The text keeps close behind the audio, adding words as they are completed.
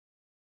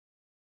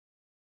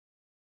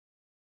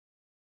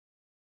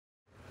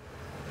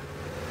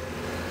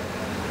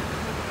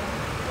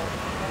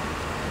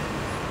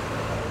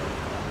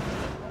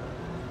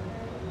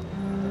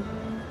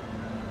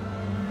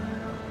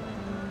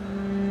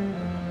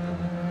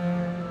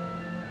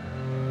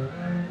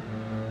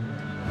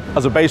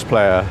as a bass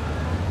player,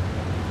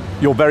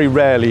 you're very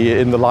rarely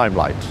in the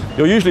limelight.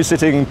 You're usually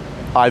sitting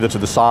either to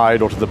the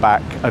side or to the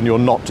back, and you're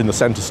not in the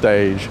center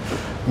stage.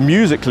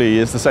 Musically,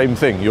 it's the same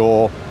thing.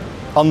 You're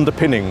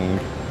underpinning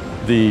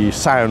the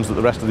sounds that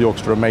the rest of the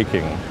orchestra are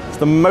making. It's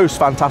the most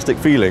fantastic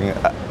feeling,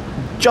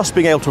 just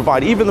being able to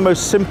provide even the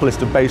most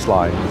simplest of bass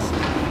lines,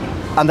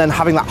 and then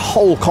having that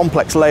whole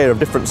complex layer of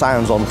different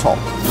sounds on top.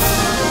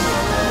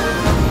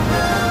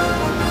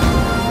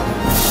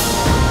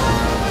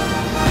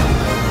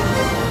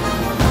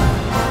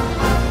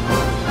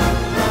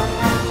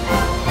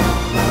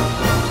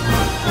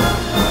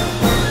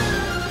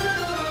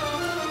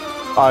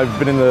 I've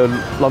been in the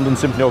London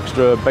Symphony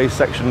Orchestra bass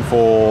section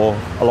for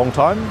a long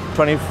time,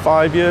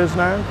 25 years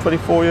now,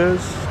 24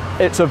 years.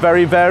 It's a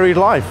very varied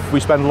life.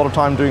 We spend a lot of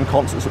time doing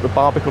concerts at the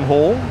Barbican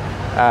Hall,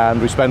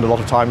 and we spend a lot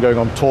of time going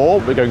on tour.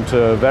 We're going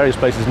to various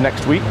places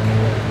next week.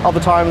 Other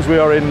times we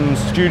are in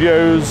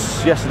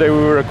studios. Yesterday we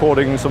were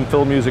recording some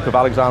film music of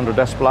Alexandre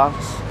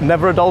Desplat's.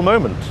 Never a dull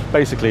moment,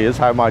 basically, is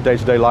how my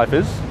day-to-day life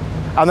is.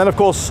 And then, of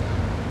course,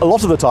 a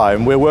lot of the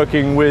time we're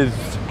working with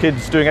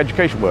kids doing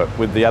education work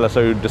with the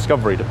LSO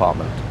Discovery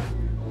Department.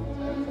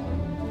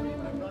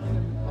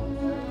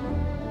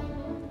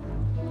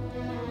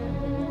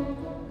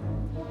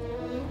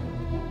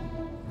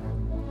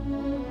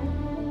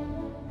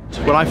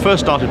 When I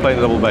first started playing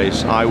the double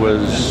bass, I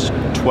was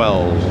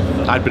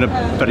 12. I'd been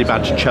a very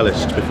bad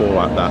cellist before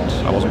like that.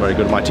 I wasn't very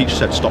good. My teacher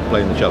said stop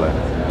playing the cello.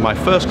 My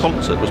first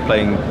concert was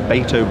playing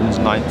Beethoven's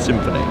Ninth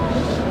Symphony,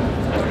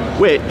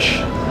 which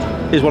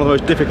is one of the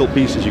most difficult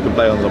pieces you can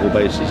play on the double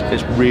bass.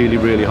 It's really,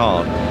 really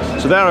hard.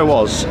 So there I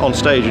was on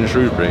stage in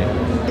Shrewsbury,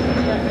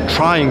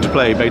 trying to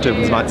play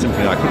Beethoven's Ninth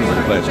Symphony. I couldn't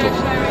really play it at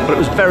all. But it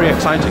was very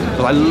exciting,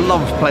 because I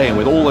loved playing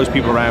with all those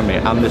people around me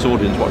and this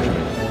audience watching me.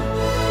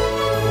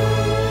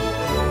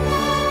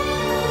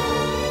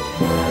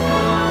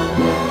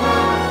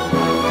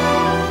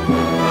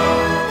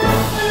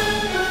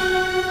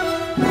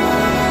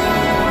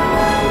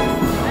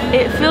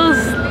 It feels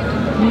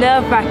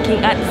nerve-wracking,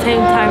 at the same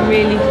time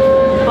really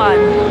fun.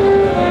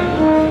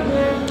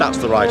 That's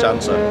the right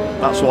answer.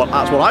 That's what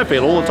I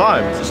feel all the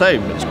time. It's the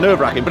same. It's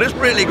nerve-wracking, but it's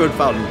really good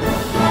fun.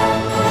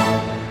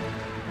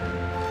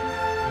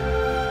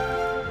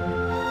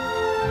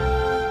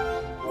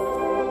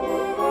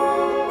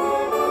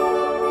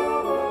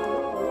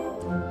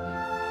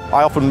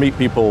 I often meet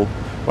people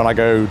when I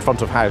go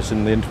front of house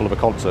in the interval of a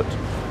concert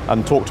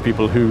and talk to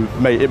people who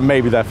it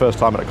may be their first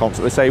time at a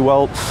concert. They say,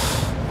 well,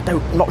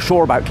 I'm not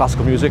sure about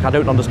classical music, I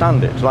don't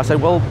understand it. And I say,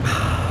 well,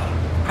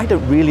 I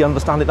don't really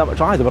understand it that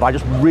much either, but I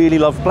just really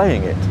love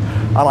playing it.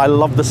 And I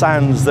love the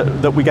sounds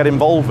that we get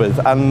involved with,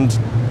 and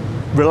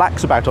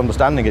relax about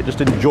understanding it, just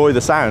enjoy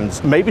the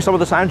sounds. Maybe some of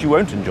the sounds you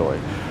won't enjoy,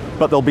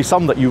 but there'll be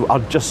some that you are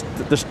just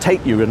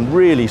take you and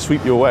really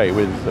sweep you away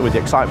with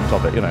the excitement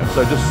of it, you know.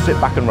 So just sit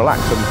back and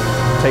relax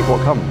and take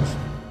what comes.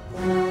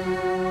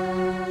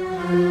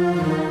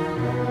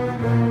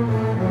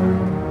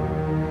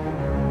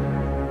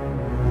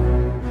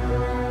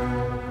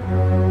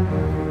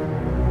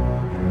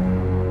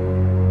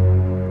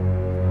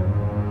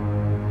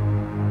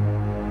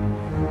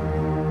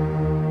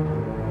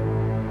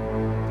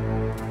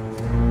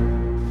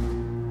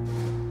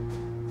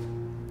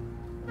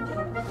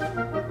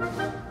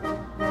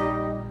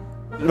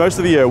 Most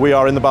of the year we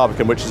are in the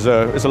Barbican, which is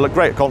a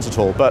great concert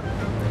hall, but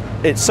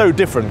it's so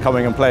different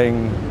coming and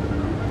playing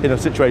in a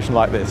situation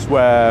like this,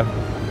 where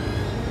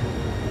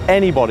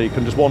anybody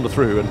can just wander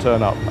through and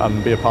turn up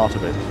and be a part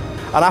of it.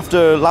 And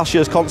after last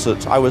year's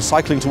concert, I was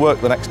cycling to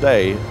work the next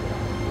day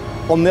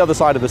on the other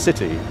side of the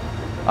city,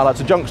 and at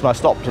a junction I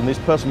stopped, and this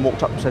person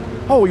walked up and said,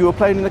 "Oh, you were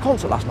playing in the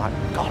concert last night?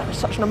 God, it was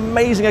such an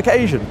amazing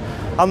occasion."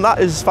 And that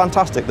is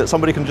fantastic, that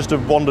somebody can just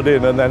have wandered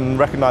in and then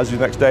recognise you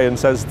the next day and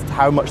says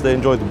how much they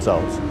enjoyed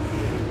themselves.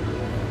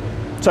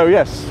 So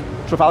yes,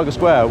 Trafalgar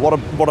Square,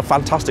 what a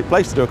fantastic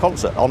place to do a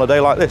concert on a day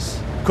like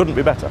this. Couldn't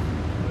be better.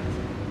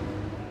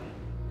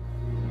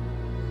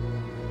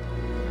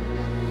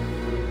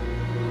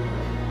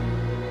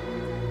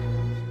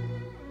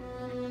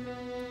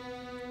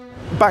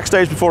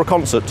 Backstage before a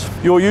concert,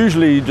 you're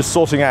usually just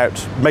sorting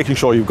out, making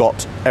sure you've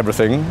got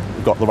everything,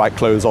 you've got the right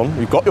clothes on,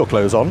 you've got your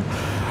clothes on.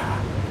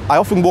 I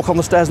often walk on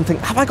the stairs and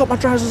think, have I got my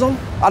trousers on?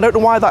 I don't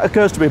know why that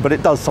occurs to me, but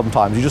it does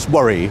sometimes. You just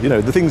worry, you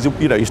know, the things,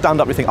 you know, you stand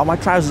up and you think, oh, my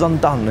trousers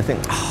undone, and I think,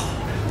 oh.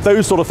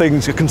 Those sort of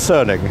things are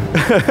concerning,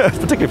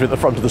 particularly at the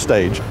front of the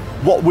stage.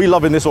 What we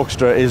love in this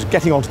orchestra is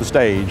getting onto the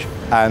stage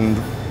and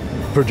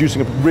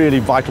producing a really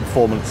vital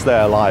performance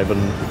there live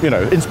and, you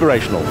know,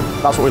 inspirational.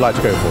 That's what we like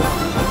to go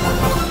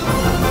for.